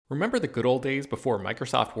Remember the good old days before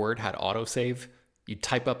Microsoft Word had autosave? You'd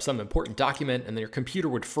type up some important document and then your computer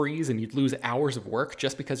would freeze and you'd lose hours of work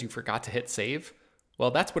just because you forgot to hit save?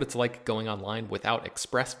 Well, that's what it's like going online without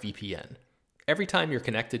ExpressVPN. Every time you're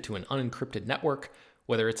connected to an unencrypted network,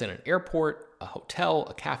 whether it's in an airport, a hotel,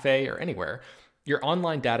 a cafe, or anywhere, your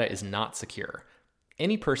online data is not secure.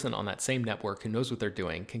 Any person on that same network who knows what they're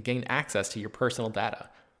doing can gain access to your personal data.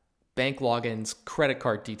 Bank logins, credit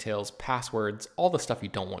card details, passwords, all the stuff you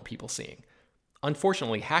don't want people seeing.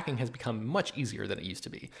 Unfortunately, hacking has become much easier than it used to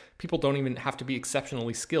be. People don't even have to be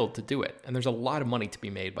exceptionally skilled to do it, and there's a lot of money to be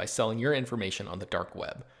made by selling your information on the dark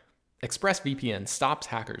web. ExpressVPN stops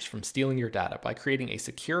hackers from stealing your data by creating a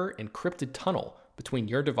secure, encrypted tunnel between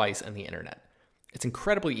your device and the internet. It's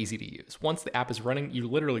incredibly easy to use. Once the app is running, you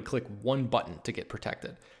literally click one button to get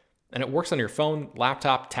protected. And it works on your phone,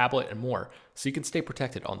 laptop, tablet, and more, so you can stay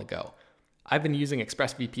protected on the go. I've been using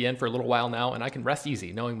ExpressVPN for a little while now, and I can rest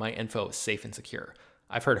easy knowing my info is safe and secure.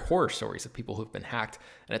 I've heard horror stories of people who've been hacked,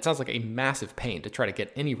 and it sounds like a massive pain to try to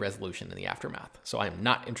get any resolution in the aftermath, so I am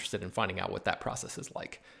not interested in finding out what that process is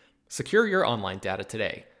like. Secure your online data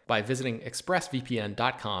today by visiting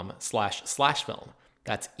expressvpn.com/film.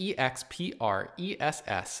 That's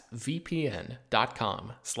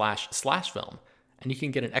expressvpn.com//film. And you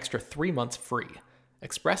can get an extra 3 months free.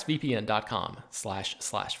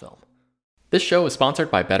 expressvpn.com//film. This show is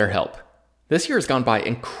sponsored by BetterHelp. This year has gone by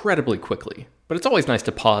incredibly quickly, but it's always nice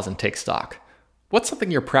to pause and take stock. What's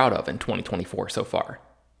something you're proud of in 2024 so far?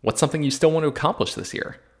 What's something you still want to accomplish this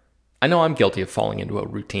year? I know I'm guilty of falling into a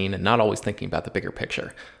routine and not always thinking about the bigger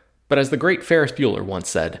picture. But as the great Ferris Bueller once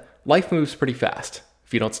said, life moves pretty fast.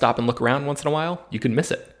 If you don't stop and look around once in a while, you can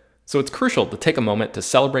miss it. So it's crucial to take a moment to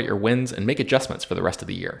celebrate your wins and make adjustments for the rest of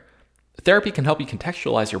the year. Therapy can help you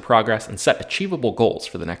contextualize your progress and set achievable goals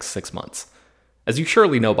for the next 6 months. As you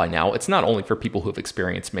surely know by now, it's not only for people who've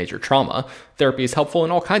experienced major trauma. Therapy is helpful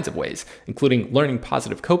in all kinds of ways, including learning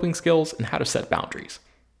positive coping skills and how to set boundaries.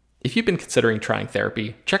 If you've been considering trying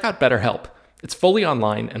therapy, check out BetterHelp. It's fully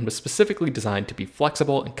online and was specifically designed to be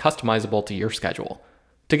flexible and customizable to your schedule.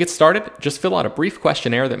 To get started, just fill out a brief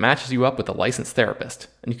questionnaire that matches you up with a licensed therapist,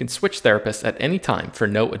 and you can switch therapists at any time for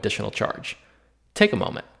no additional charge. Take a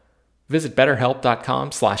moment. Visit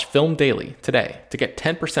betterhelp.com/filmdaily today to get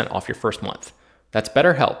 10% off your first month. That's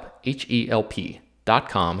BetterHelp,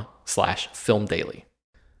 HELP.com/filmdaily.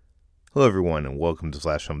 Hello everyone, and welcome to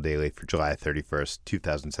Slash Film Daily for July 31st,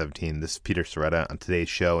 2017. This is Peter Soretta. On today's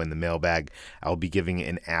show, in the mailbag, I'll be giving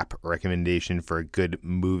an app recommendation for a good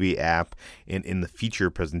movie app. And in the feature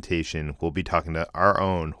presentation, we'll be talking to our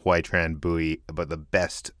own Hoai Tran Bui about the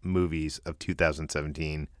best movies of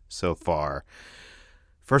 2017 so far.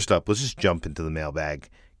 First up, let's just jump into the mailbag.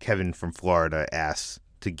 Kevin from Florida asks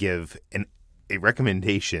to give a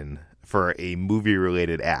recommendation for a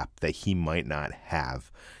movie-related app that he might not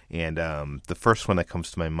have. And the first one that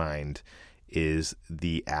comes to my mind is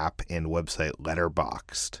the app and website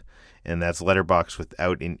Letterboxd. And that's Letterboxd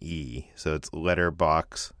without an E. So it's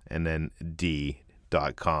Letterboxd and then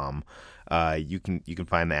D.com. You can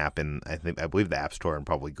find the app in, I believe, the App Store and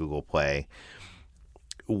probably Google Play.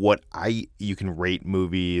 You can rate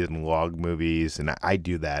movies and log movies, and I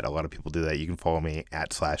do that. A lot of people do that. You can follow me at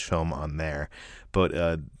 /film on there. But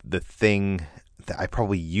the thing that I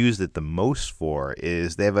probably used it the most for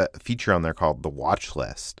is they have a feature on there called the Watch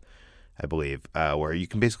List, I believe, where you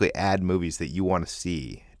can basically add movies that you want to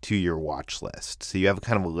see to your watch list. So you have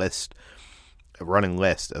kind of a running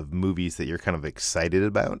list of movies that you're kind of excited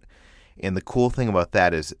about. And the cool thing about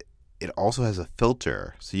that is it also has a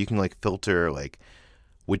filter. So you can filter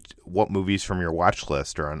what movies from your watch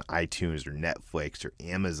list are on iTunes or Netflix or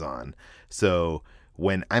Amazon. So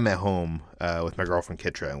when I'm at home with my girlfriend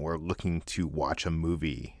Kitra and we're looking to watch a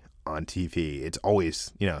movie on TV, it's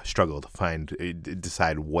always a struggle to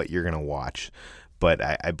decide what you're going to watch. But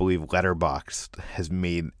I believe Letterboxd has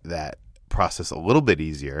made that process a little bit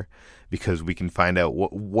easier because we can find out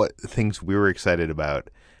what things we were excited about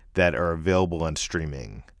that are available on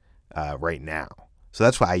streaming right now. So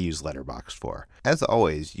that's what I use Letterboxd for. As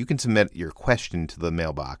always, you can submit your question to the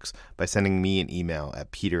mailbox by sending me an email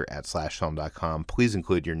at peter@slashfilm.com. Please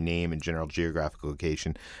include your name and general geographic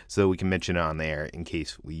location so we can mention it on the air in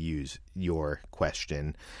case we use your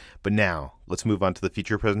question. But now, let's move on to the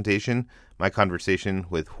feature presentation. My conversation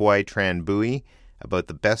with Hoai Tran Bui about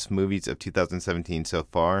the best movies of 2017 so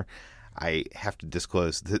far. I have to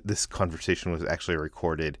disclose that this conversation was actually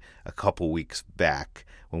recorded a couple weeks back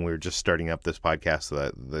when we were just starting up this podcast.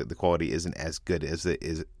 So the quality isn't as good as it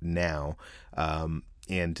is now, and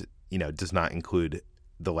does not include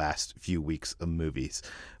the last few weeks of movies.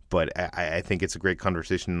 but I think it's a great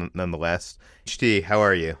conversation nonetheless. HT, how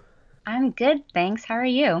are you? I'm good, thanks. How are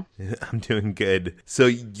you? I'm doing good. So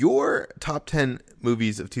your top 10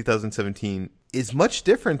 movies of 2017 is much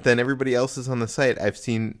different than everybody else's on the site I've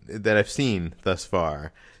seen thus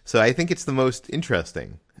far. So I think it's the most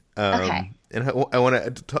interesting. Okay. And I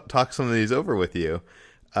want to talk some of these over with you.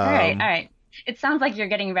 All right, all right. It sounds like you're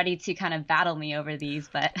getting ready to kind of battle me over these,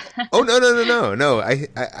 but Oh, no.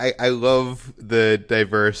 I love the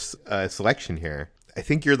diverse selection here. I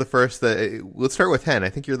think you're the first let's start with 10. I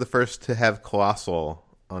think you're the first to have Colossal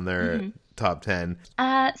on their top 10.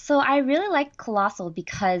 So I really liked Colossal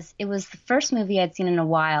because it was the first movie I'd seen in a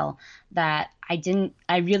while that I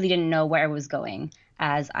really didn't know where it was going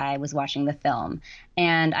as I was watching the film.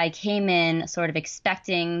 And I came in sort of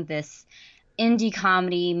expecting this indie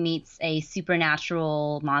comedy meets a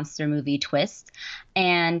supernatural monster movie twist.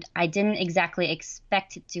 And I didn't exactly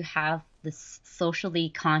expect it to have this socially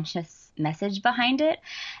conscious message behind it.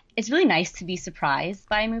 It's really nice to be surprised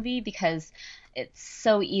by a movie because it's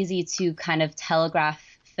so easy to kind of telegraph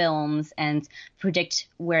films and predict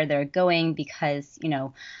where they're going because,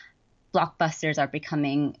 blockbusters are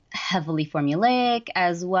becoming heavily formulaic,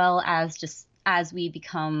 as well as just as we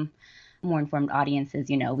become more informed audiences,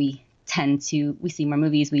 we see more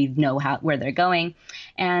movies, we know where they're going.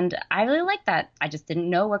 And I really like that. I just didn't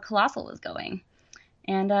know where Colossal was going.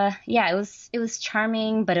 And it was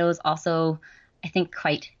charming, but it was also, I think,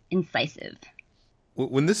 quite incisive.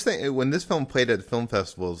 When this film played at film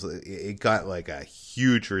festivals, it got like a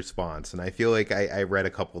huge response, and I feel like I read a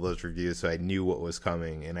couple of those reviews, so I knew what was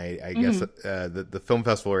coming. And I guess the film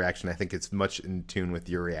festival reaction, I think it's much in tune with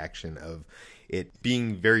your reaction of it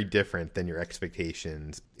being very different than your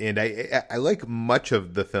expectations. And I like much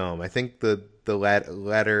of the film. I think the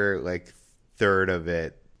latter like third of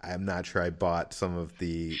it, I'm not sure I bought some of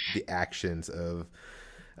the actions of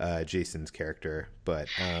Jason's character, but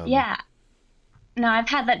yeah. No, I've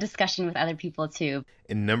had that discussion with other people too.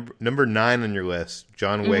 And number 9 on your list,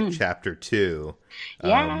 John Wick Chapter 2.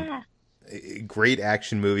 Yeah. Great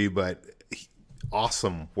action movie, but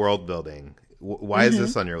awesome world building. Why is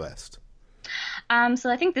this on your list? So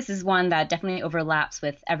I think this is one that definitely overlaps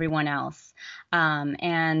with everyone else.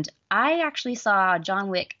 And I actually saw John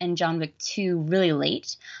Wick and John Wick 2 really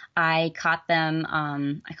late. I caught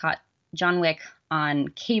John Wick on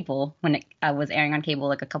cable when it was airing on cable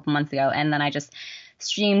like a couple months ago. And then I just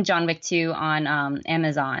streamed John Wick 2 on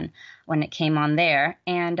Amazon when it came on there.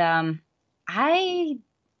 And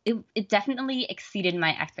it definitely exceeded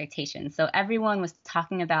my expectations. So everyone was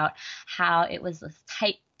talking about how it was this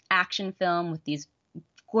tight action film with these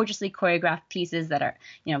gorgeously choreographed pieces that are,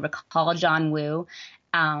 recall John Woo.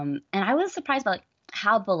 And I was surprised by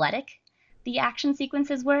how balletic the action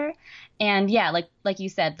sequences were. And yeah, like you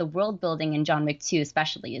said, the world building in John Wick 2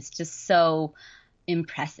 especially is just so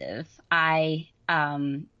impressive. I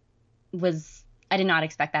did not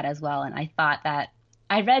expect that as well. And I thought that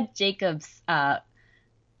I read Jacob's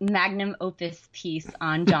magnum opus piece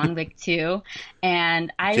on John Wick 2,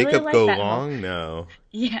 and I Jacob really liked Go that. Long? No.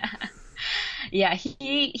 Yeah. Yeah,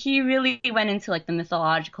 he really went into the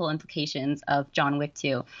mythological implications of John Wick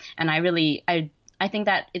 2. And I think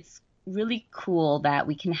that it's really cool that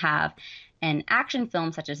we can have an action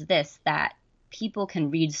film such as this that people can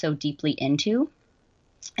read so deeply into,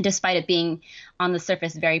 despite it being on the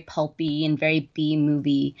surface very pulpy and very B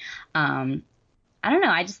movie. I don't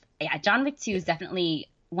know. John Wick 2 is definitely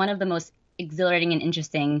one of the most exhilarating and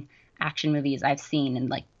interesting action movies I've seen in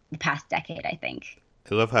the past decade, I think.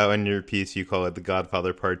 I love how in your piece you call it The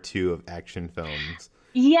Godfather Part 2 of action films.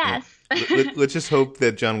 Yes. Let's just hope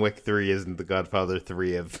that John Wick 3 isn't The Godfather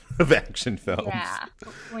 3 of action films. Yeah,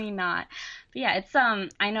 hopefully not. But yeah, it's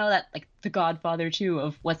I know that The Godfather 2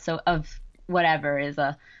 of whatever is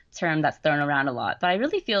a term that's thrown around a lot, but I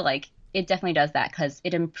really feel like it definitely does that because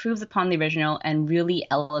it improves upon the original and really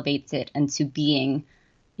elevates it into being,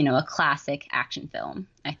 a classic action film,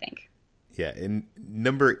 I think. Yeah, and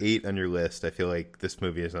number 8 on your list, I feel like this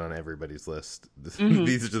movie is on everybody's list.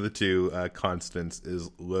 These are the two constants, is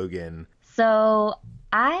Logan. So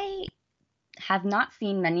I have not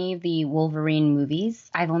seen many of the Wolverine movies.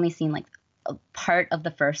 I've only seen a part of the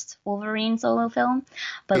first Wolverine solo film.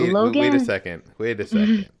 But Logan... Wait a second.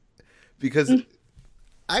 Because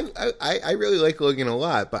I really like Logan a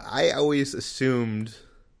lot, but I always assumed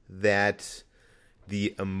that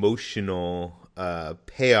the emotional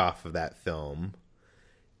payoff of that film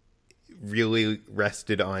really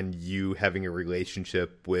rested on you having a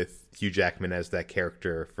relationship with Hugh Jackman as that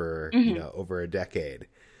character for over a decade,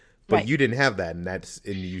 but Right. you didn't have that,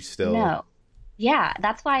 and you still No. Yeah,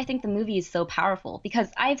 that's why I think the movie is so powerful because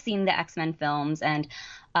I've seen the X-Men films and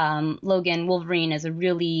Logan Wolverine is a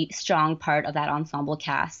really strong part of that ensemble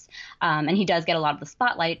cast. And he does get a lot of the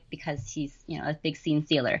spotlight because he's, a big scene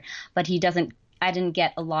stealer, but I didn't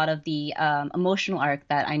get a lot of the emotional arc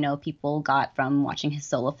that I know people got from watching his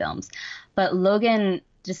solo films. But Logan,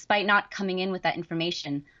 despite not coming in with that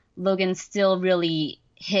information, Logan still really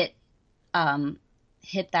hit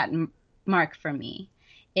that mark for me.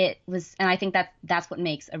 It was, and I think that's what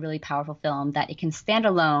makes a really powerful film, that it can stand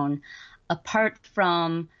alone apart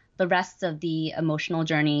from the rest of the emotional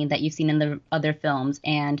journey that you've seen in the other films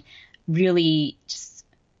and really just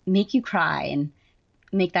make you cry and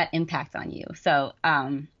make that impact on you. So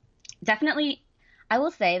definitely, I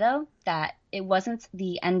will say though that it wasn't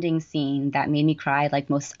the ending scene that made me cry like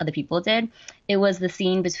most other people did. It was the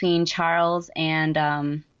scene between Charles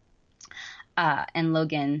and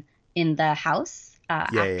Logan in the house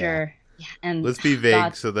after. Yeah, and let's be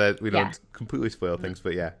vague so that we don't completely spoil things.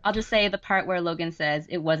 But yeah, I'll just say the part where Logan says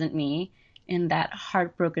 "it wasn't me" in that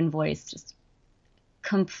heartbroken voice just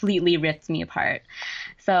completely ripped me apart.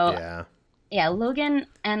 So yeah, Logan,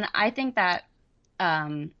 and I think that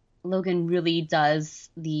Logan really does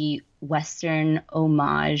the Western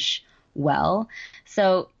homage well.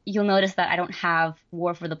 So you'll notice that I don't have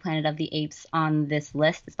War for the Planet of the Apes on this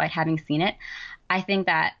list despite having seen it. I think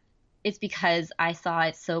that it's because I saw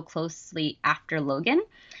it so closely after Logan,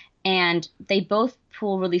 and they both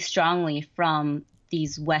pull really strongly from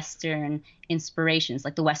these Western inspirations,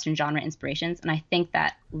 like the Western genre inspirations, and I think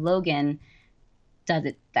that Logan does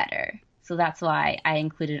it better. So that's why I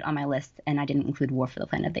included it on my list, and I didn't include War for the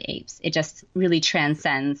Planet of the Apes. It just really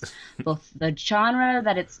transcends both the genre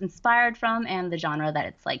that it's inspired from and the genre that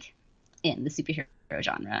it's like in the superhero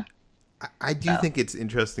genre. I do think it's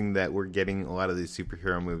interesting that we're getting a lot of these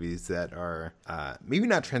superhero movies that are maybe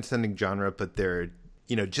not transcending genre, but they're,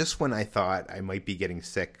 just when I thought I might be getting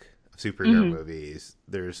sick of superhero movies,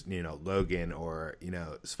 there's, Logan or,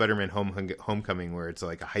 Spider-Man Homecoming where it's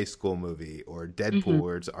like a high school movie, or Deadpool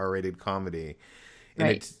where it's R-rated comedy. And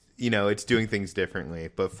it's, it's doing things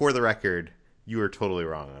differently. But for the record, you were totally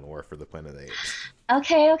wrong on War for the Planet of the Apes.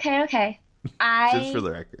 Okay. Just for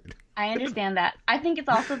the record. I understand that. I think it's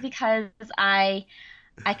also because I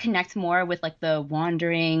connect more with like the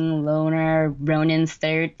wandering loner Ronin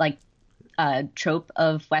trope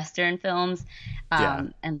of Western films,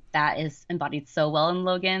 and that is embodied so well in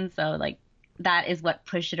Logan. So like that is what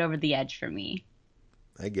pushed it over the edge for me.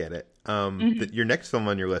 I get it. Your next film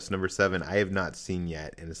on your list, number 7, I have not seen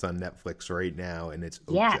yet, and it's on Netflix right now, and it's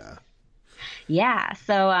Okja. Yeah.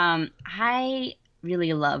 So I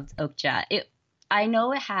really loved Okja. I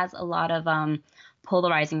know it has a lot of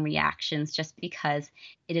polarizing reactions just because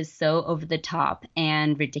it is so over the top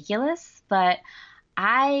and ridiculous, but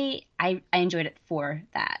I enjoyed it for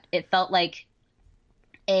that. It felt like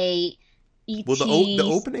a E.T. Well, the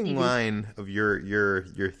opening line of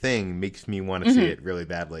your thing makes me want to see it really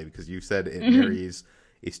badly, because you said it marries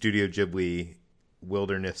a Studio Ghibli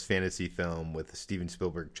wilderness fantasy film with a Steven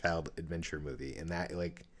Spielberg child adventure movie, and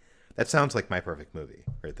that sounds like my perfect movie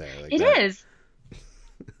right there. It is.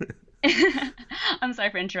 I'm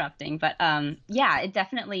sorry for interrupting, but it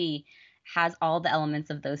definitely has all the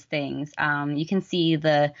elements of those things. You can see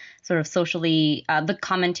the sort of socially, the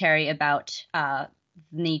commentary about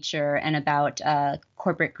nature and about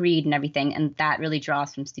corporate greed and everything, and that really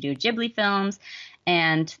draws from Studio Ghibli films,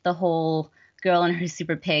 and the whole girl and her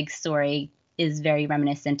super pig story is very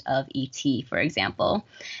reminiscent of E.T., for example.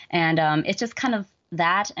 And it's just kind of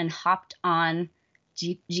that and hopped on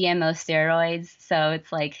GMO steroids. So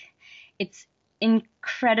it's like, it's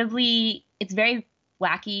very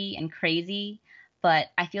wacky and crazy, but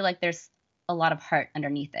I feel like there's a lot of heart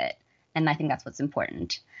underneath it. And I think that's what's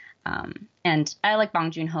important. And I like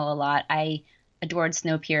Bong Joon-ho a lot. I adored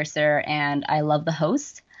Snowpiercer, and I love The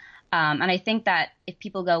Host. And I think that if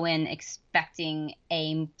people go in expecting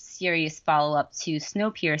a serious follow-up to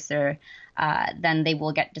Snowpiercer, then they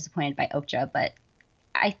will get disappointed by Okja. But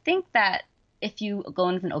I think that if you go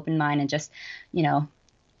in with an open mind and just,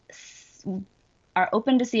 are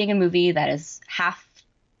open to seeing a movie that is half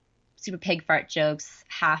super pig fart jokes,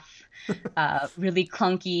 half really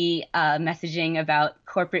clunky messaging about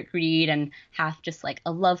corporate greed, and half just like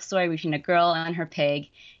a love story between a girl and her pig,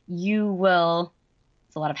 you will,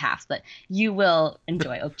 it's a lot of halves, but you will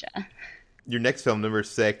enjoy Okja. Your next film, number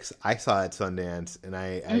 6, I saw at Sundance, and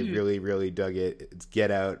I really, really dug it. It's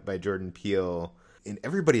Get Out by Jordan Peele, and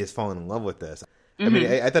everybody has fallen in love with this. I mean,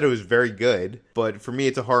 I thought it was very good, but for me,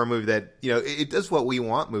 it's a horror movie that, it does what we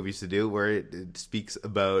want movies to do, where it speaks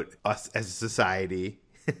about us as a society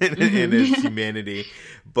and as humanity.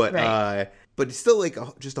 But but it's still like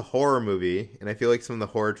just a horror movie, and I feel like some of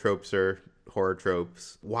the horror tropes are horror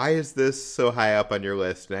tropes. Why is this so high up on your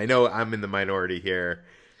list? And I know I'm in the minority here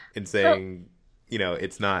in saying,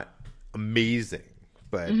 it's not amazing,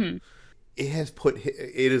 but it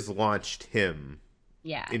has launched him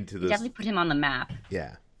into this. Definitely put him on the map.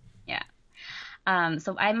 Yeah. Yeah.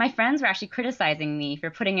 So my friends were actually criticizing me for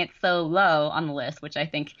putting it so low on the list, which I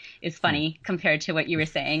think is funny compared to what you were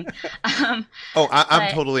saying. I'm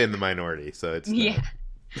totally in the minority, so it's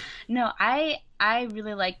No, I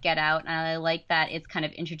really like Get Out, and I like that it's kind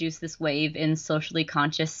of introduced this wave in socially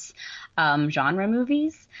conscious genre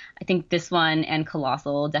movies. I think this one and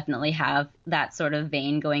Colossal definitely have that sort of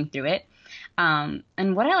vein going through it. And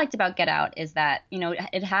what I liked about Get Out is that,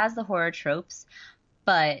 it has the horror tropes,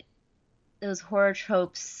 but those horror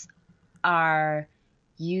tropes are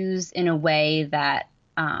used in a way that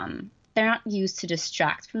they're not used to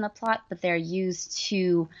distract from the plot, but they're used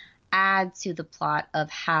to add to the plot of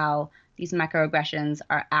how these microaggressions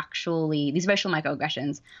are these racial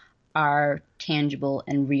microaggressions are tangible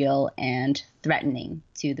and real and threatening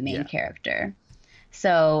to the main character.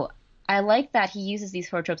 So I like that he uses these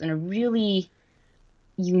horror tropes in a really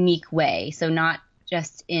unique way. So not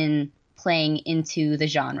just in playing into the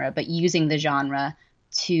genre, but using the genre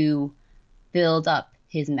to build up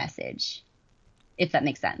his message, if that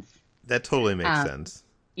makes sense. That totally makes sense.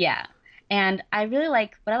 Yeah. And I really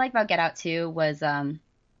what I like about Get Out too was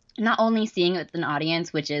not only seeing it with an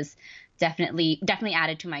audience, which is definitely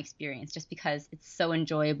added to my experience just because it's so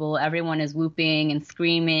enjoyable. Everyone is whooping and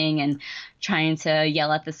screaming and trying to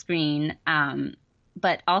yell at the screen.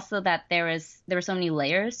 But also that there were so many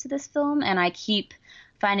layers to this film, and I keep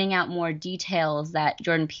finding out more details that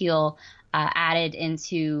Jordan Peele added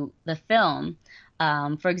into the film.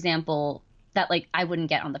 For example, that I wouldn't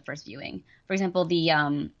get on the first viewing. For example, the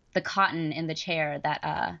cotton in the chair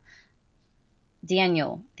that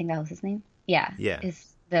Daniel, I think that was his name. Yeah. Is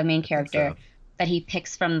the main character that he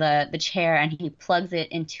picks from the chair and he plugs it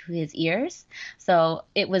into his ears. So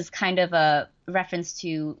it was kind of a reference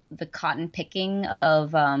to the cotton picking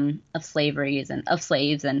of slaveries and of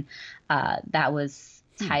slaves, and that was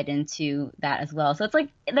tied into that as well. So it's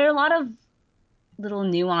there are a lot of little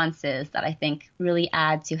nuances that I think really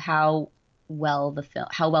add to how well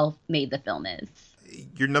made the film is.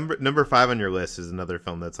 Your number 5 on your list is another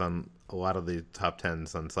film that's on a lot of the top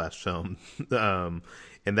 10s on /film,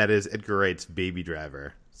 and that is Edgar Wright's Baby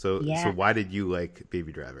Driver. So why did you like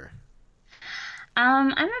Baby Driver?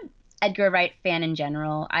 I'm an Edgar Wright fan in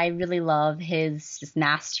general. I really love his just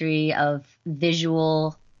mastery of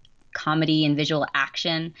visual comedy and visual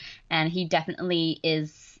action, and he definitely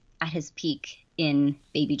is at his peak in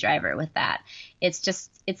Baby Driver with that. It's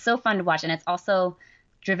so fun to watch, and it's also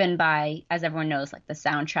driven by, as everyone knows, the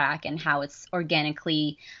soundtrack and how it's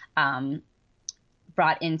organically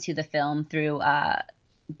brought into the film through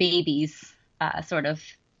Baby's sort of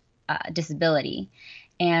disability.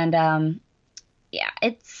 And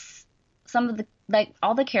it's some of the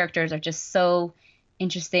all the characters are just so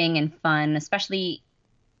interesting and fun, especially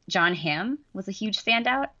John Hamm was a huge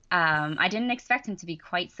standout. I didn't expect him to be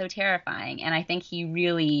quite so terrifying, and I think he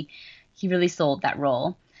really sold that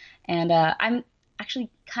role. And I'm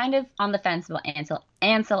actually kind of on the fence about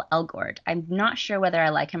Ansel Elgort. I'm not sure whether I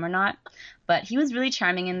like him or not, but he was really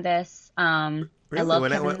charming in this. Really? I love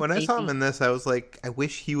when I saw him in this, I was like, I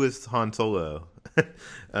wish he was Han Solo.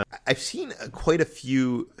 I've seen quite a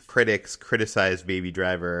few critics criticize Baby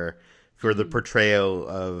Driver for the portrayal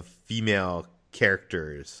of female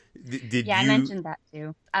characters. I mentioned that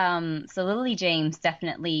too. So Lily James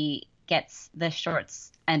definitely gets the short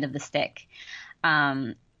end of the stick.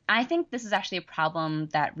 I think this is actually a problem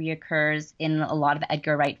that reoccurs in a lot of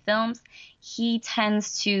Edgar Wright films. He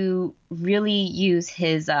tends to really use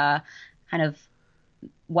his kind of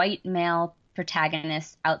white male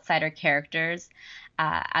protagonist, outsider characters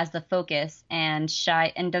as the focus, and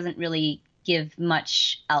doesn't really give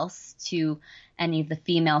much else to any of the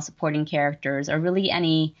female supporting characters, or really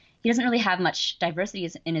he doesn't really have much diversity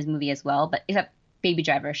in his movie as well, but except Baby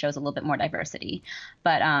Driver shows a little bit more diversity.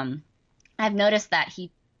 But I've noticed that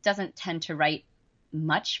he doesn't tend to write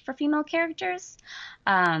much for female characters.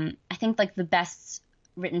 I think the best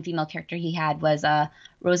written female character he had was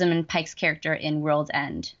Rosamund Pike's character in World's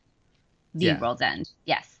End. World's End,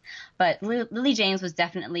 yes. But Lily James was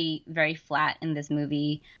definitely very flat in this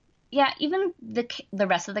movie. Yeah, even the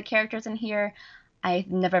rest of the characters in here, I've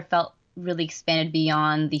never felt really expanded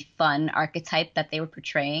beyond the fun archetype that they were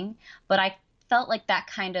portraying. But I felt like that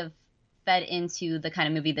kind of fed into the kind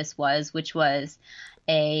of movie this was, which was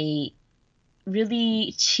a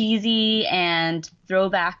really cheesy and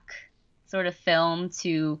throwback sort of film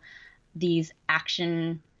to these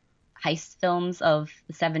action heist films of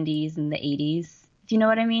the 70s and the 80s. Do you know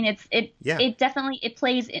what I mean? Yeah. It definitely it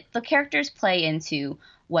plays it, the characters play into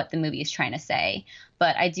what the movie is trying to say.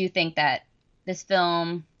 But I do think that this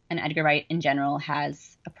film and Edgar Wright in general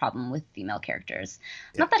has a problem with female characters.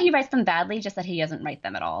 Yeah. Not that he writes them badly, just that he doesn't write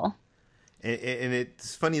them at all. And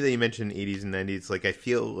it's funny that you mentioned 80s and 90s. Like, I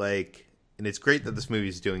feel like, and it's great that this movie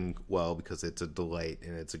is doing well because it's a delight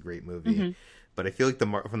and it's a great movie. Mm-hmm. But I feel like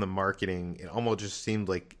from the marketing, it almost just seemed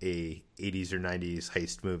like a 80s or 90s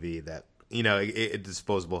heist movie that, you know, a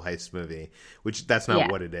disposable heist movie, which that's not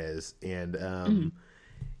what it is. And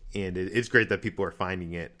and it's great that people are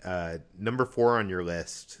finding it. Number 4 on your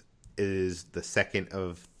list is the second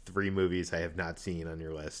of 3 movies I have not seen on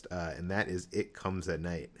your list, and that is It Comes at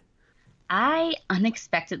Night. I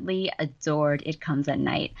unexpectedly adored It Comes at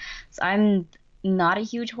Night. So I'm not a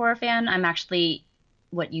huge horror fan. I'm actually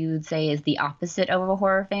what you would say is the opposite of a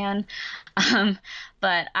horror fan.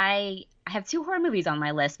 But I have 2 horror movies on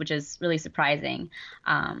my list, which is really surprising.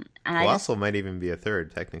 And Colossal might even be a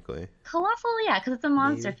third, technically. Colossal, yeah, because it's a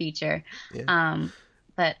monster feature. Yeah.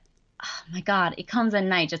 But, oh my God, It Comes at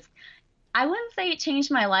Night. I wouldn't say it changed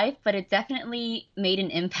my life, but it definitely made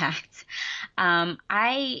an impact.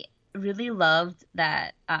 I really loved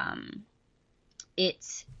that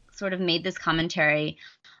it sort of made this commentary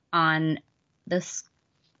on this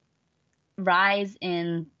rise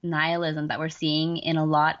in nihilism that we're seeing in a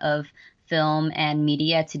lot of film and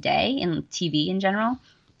media today, in TV in general.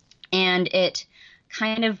 And it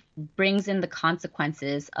kind of brings in the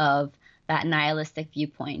consequences of that nihilistic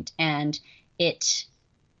viewpoint. And it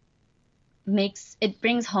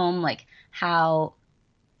brings home like how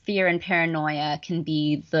fear and paranoia can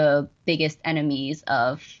be the biggest enemies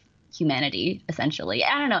of humanity, essentially.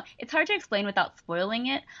 I don't know. It's hard to explain without spoiling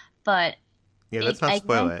it, but yeah, let's not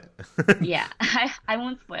spoil it. Yeah, I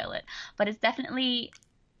won't spoil it. But it's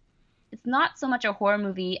not so much a horror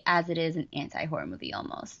movie as it is an anti-horror movie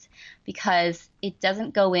almost, because it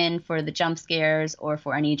doesn't go in for the jump scares or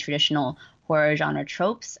for any traditional horror genre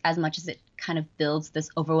tropes as much as it kind of builds this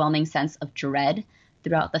overwhelming sense of dread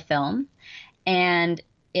throughout the film. And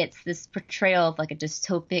it's this portrayal of like a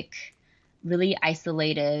dystopic, really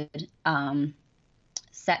isolated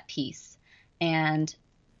set piece. And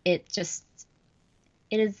it's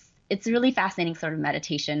a really fascinating sort of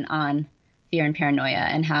meditation on fear and paranoia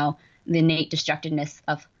and how the innate destructiveness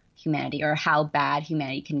of humanity, or how bad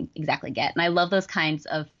humanity can exactly get. And I love those kinds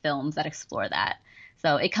of films that explore that.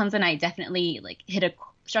 So It Comes at Night definitely like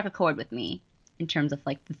struck a chord with me in terms of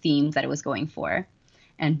like the themes that it was going for.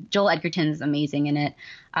 And Joel Edgerton is amazing in it.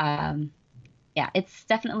 Yeah, it's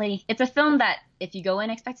a film that if you go in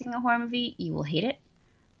expecting a horror movie, you will hate it.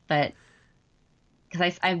 But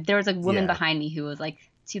because there was a woman behind me who was like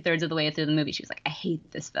 2/3 of the way through the movie, she was like, I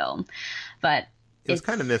hate this film. But it was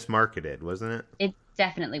kind of mismarketed, wasn't it? It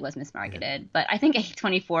definitely was mismarketed. Yeah. But I think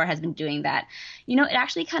A24 has been doing that. You know, it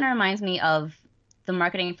actually kind of reminds me of the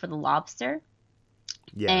marketing for The Lobster.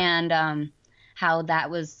 Yeah. And how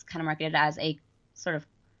that was kind of marketed as a sort of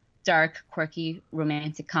dark, quirky,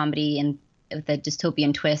 romantic comedy and with a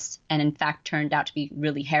dystopian twist, and in fact turned out to be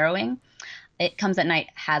really harrowing. It Comes at Night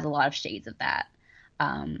has a lot of shades of that.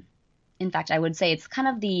 In fact, I would say it's kind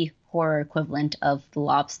of the horror equivalent of The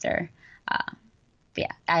Lobster.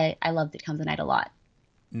 Yeah, I loved It Comes at Night a lot.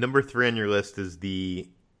 Number 3 on your list is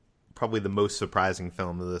probably the most surprising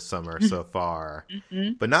film of the summer so far,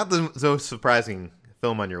 but not the most surprising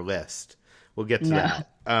film on your list. We'll get to that.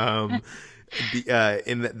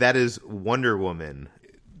 And that is Wonder Woman.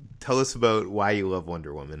 Tell us about why you love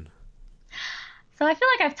Wonder Woman. So I feel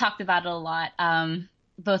like I've talked about it a lot,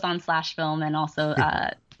 both on Slash Film and also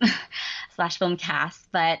Slash Film Cast.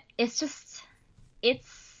 But it's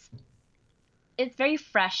very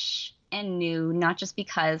fresh and new, not just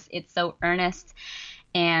because it's so earnest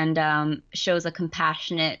and shows a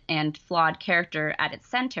compassionate and flawed character at its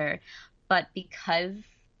center, but because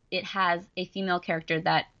it has a female character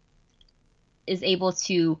that is able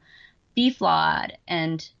to be flawed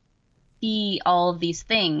and be all of these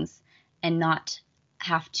things and not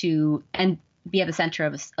have to and be at the center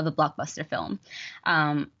of a blockbuster film.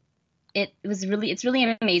 It's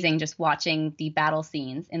really amazing just watching the battle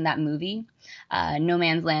scenes in that movie, No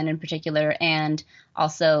Man's Land in particular, and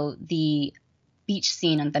also the beach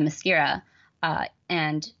scene on Themyscira,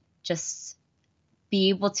 and just be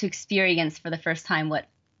able to experience for the first time what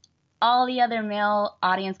all the other male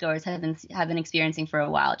audience goers have been experiencing for a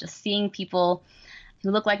while. Just seeing people who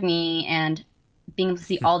look like me and being able to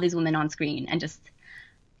see all these women on screen and just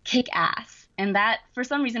kick ass. And that, for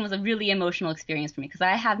some reason, was a really emotional experience for me because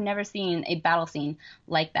I have never seen a battle scene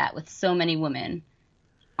like that with so many women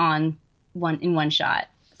on one shot.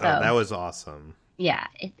 So Oh, that was awesome. yeah,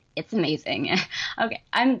 it's amazing. Okay,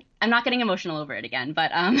 I'm not getting emotional over it again,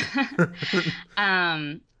 but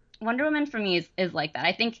um, Wonder Woman for me is like that.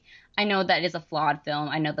 I think I know that it is a flawed film.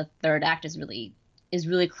 I know the third act is really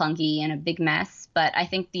clunky and a big mess, but I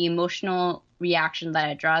think the emotional reaction that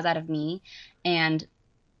it draws out of me and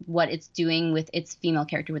what it's doing with its female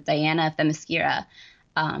character, with Diana Themyscira,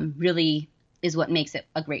 really is what makes it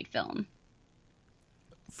a great film.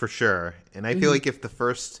 For sure. And I feel like if the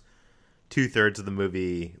first 2/3 of the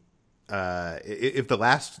movie, if the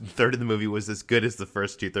last third of the movie was as good as the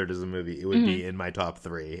first 2/3 of the movie, it would be in my top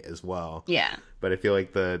 3 as well. Yeah. But I feel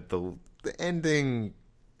like the ending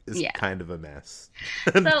is kind of a mess.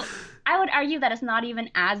 So I would argue that it's not even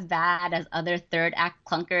as bad as other third act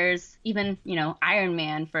clunkers. Even, Iron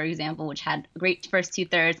Man, for example, which had a great first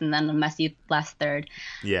 2/3 and then a messy last third.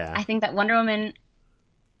 Yeah. I think that Wonder Woman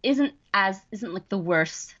isn't like the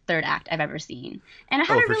worst third act I've ever seen. And it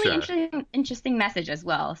had a really interesting message as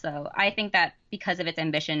well. So I think that because of its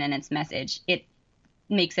ambition and its message, it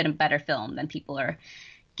makes it a better film than people are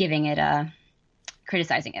giving it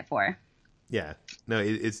criticizing it for. Yeah, no,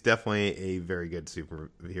 it's definitely a very good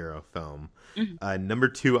superhero film. Number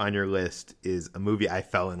 2 on your list is a movie I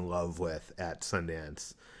fell in love with at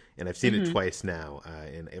Sundance, and I've seen it twice now,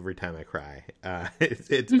 and every time I cry.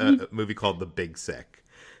 It's a movie called The Big Sick.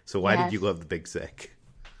 So why did you love The Big Sick?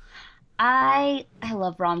 I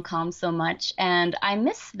love rom-coms so much, and I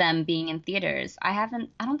miss them being in theaters. I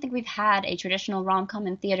don't think we've had a traditional rom-com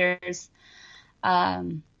in theaters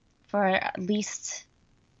for at least,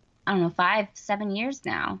 I don't know, 5-7 years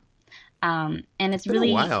now. And it's been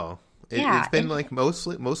really a while. It's been like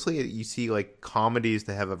mostly you see like comedies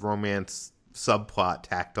that have a romance subplot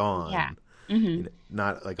tacked on. Yeah.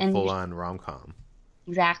 Not like a full-on rom-com.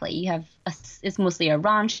 Exactly. You have it's mostly a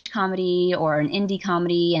raunch comedy or an indie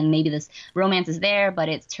comedy, and maybe this romance is there, but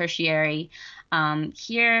it's tertiary.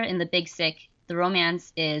 Here in The Big Sick, the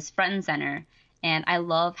romance is front and center, and I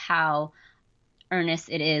love how earnest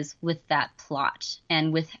it is with that plot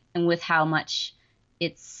and with how much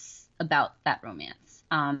it's about that romance.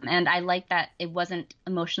 And I like that it wasn't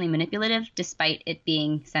emotionally manipulative, despite it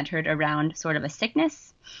being centered around sort of a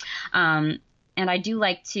sickness. And I do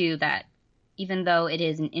like too that even though it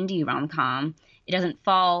is an indie rom-com, it doesn't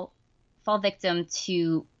fall victim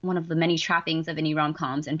to one of the many trappings of indie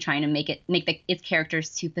rom-coms and trying to make its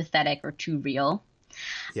characters too pathetic or too real.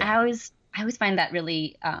 Yeah. I always find that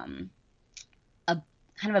really kind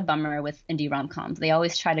of a bummer with indie rom-coms. They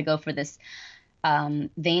always try to go for this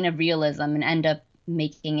vein of realism and end up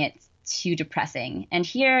making it too depressing. And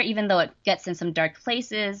here, even though it gets in some dark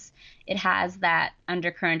places, it has that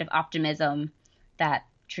undercurrent of optimism that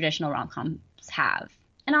traditional rom-coms have.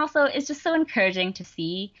 And also, it's just so encouraging to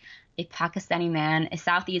see a Pakistani man, a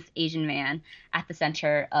Southeast Asian man, at the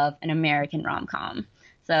center of an American rom-com.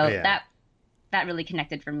 So that really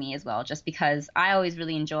connected for me as well, just because I always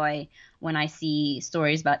really enjoy when I see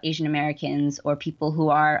stories about Asian Americans or people who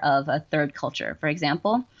are of a third culture, for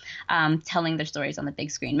example, telling their stories on the big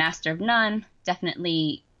screen. Master of None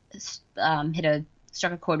definitely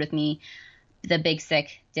struck a chord with me. The Big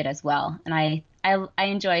Sick did as well. And I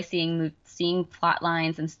enjoy seeing plot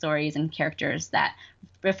lines and stories and characters that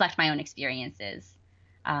reflect my own experiences.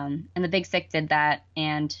 And The Big Sick did that,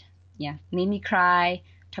 and made me cry,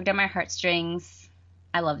 tugged at my heartstrings.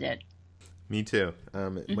 I loved it. Me too.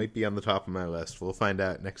 It might be on the top of my list. We'll find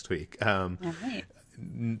out next week. Right.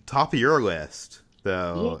 Top of your list,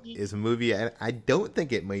 though, is a movie I don't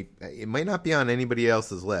think it might not be on anybody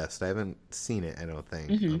else's list. I haven't seen it, I don't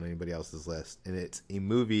think, on anybody else's list. And it's a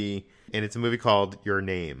movie called Your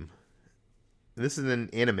Name. And this is an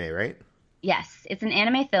anime, right? Yes, it's an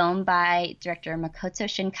anime film by director Makoto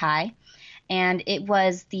Shinkai, and it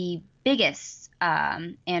was the biggest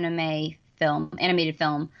animated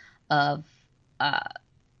film of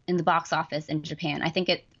in the box office in Japan. I think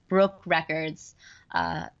it broke box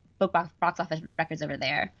office records over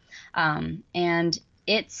there, and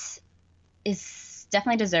it is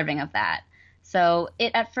definitely deserving of that. So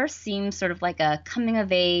it at first seems sort of like a coming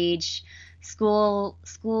of age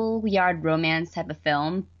schoolyard romance type of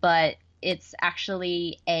film, but it's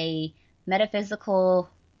actually a metaphysical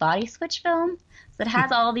body switch film. So it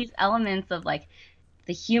has all these elements of like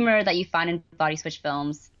the humor that you find in body switch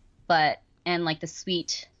films, and like the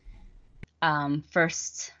sweet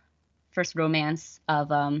first romance of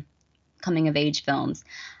coming of age films.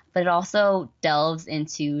 But it also delves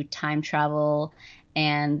into time travel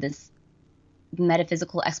and this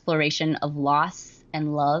metaphysical exploration of loss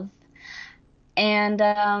and love. And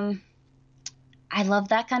I love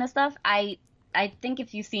that kind of stuff. I I think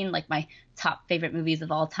if you've seen like my top favorite movies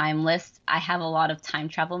of all time list, I have a lot of time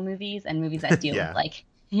travel movies and movies that deal with Yeah. like,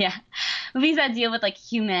 yeah, movies that deal with like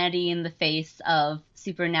humanity in the face of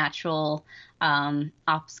supernatural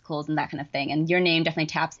obstacles and that kind of thing. And Your Name definitely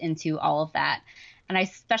taps into all of that. And I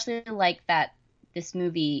especially like that this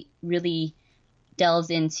movie really delves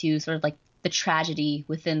into sort of like the tragedy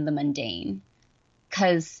within the mundane,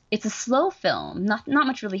 because it's a slow film. Not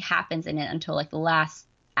much really happens in it until like the last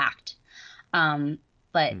act.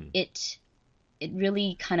 But it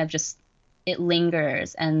really kind of just it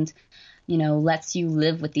lingers and lets you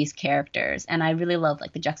live with these characters. And I really love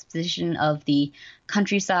like the juxtaposition of the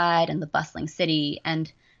countryside and the bustling city,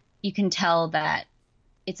 and you can tell that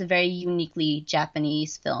it's a very uniquely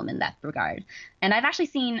Japanese film in that regard. And I've actually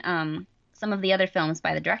seen some of the other films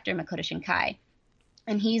by the director Makoto Shinkai,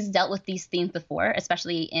 and he's dealt with these themes before,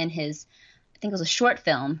 especially in his, I think it was a short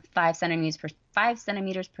film, 5 centimeters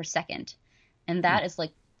per second, and that is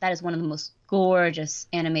one of the most gorgeous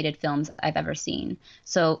animated films I've ever seen.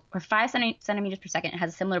 So for 5 centimeters per second, it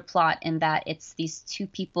has a similar plot in that it's these two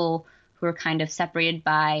people who are kind of separated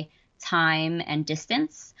by time and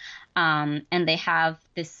distance, and they have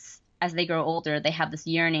this, as they grow older, they have this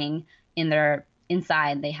yearning in their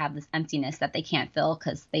inside. They have this emptiness that they can't fill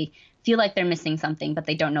because they feel like they're missing something, but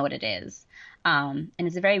they don't know what it is. And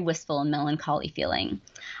it's a very wistful and melancholy feeling.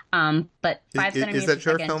 But 5 centimeters Is that per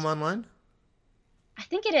short second, film online? I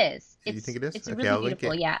think it is. Do you think it is? It's Okay, really I'll link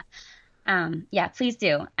beautiful. it. Yeah. Yeah, please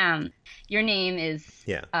do. Your Name is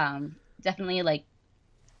Yeah. definitely like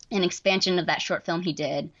an expansion of that short film he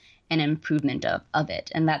did, an improvement of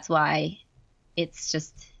it. And that's why it's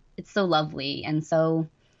so lovely. And so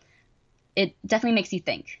it definitely makes you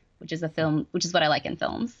think, which is what I like in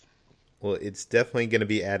films. Well, it's definitely going to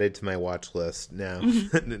be added to my watch list now.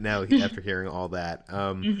 Now, after hearing all that,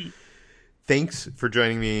 thanks for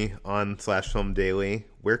joining me on Slash Film Daily.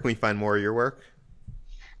 Where can we find more of your work?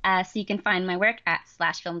 So you can find my work at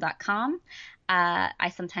slashfilm.com.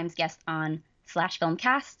 I sometimes guest on Slash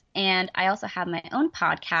Filmcast, and I also have my own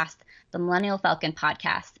podcast, the Millennial Falcon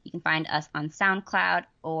Podcast. You can find us on SoundCloud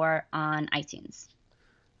or on iTunes.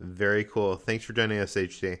 Very cool. Thanks for joining us,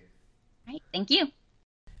 HT. All right, thank you.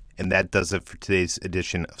 And that does it for today's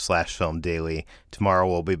edition of Slash Film Daily. Tomorrow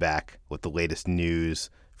we'll be back with the latest news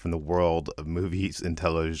from the world of movies and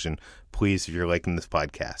television. Please, if you're liking this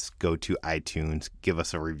podcast, go to iTunes, give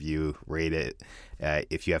us a review, rate it.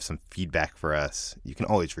 If you have some feedback for us, you can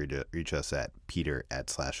always reach us at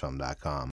peter@slashfilm.com.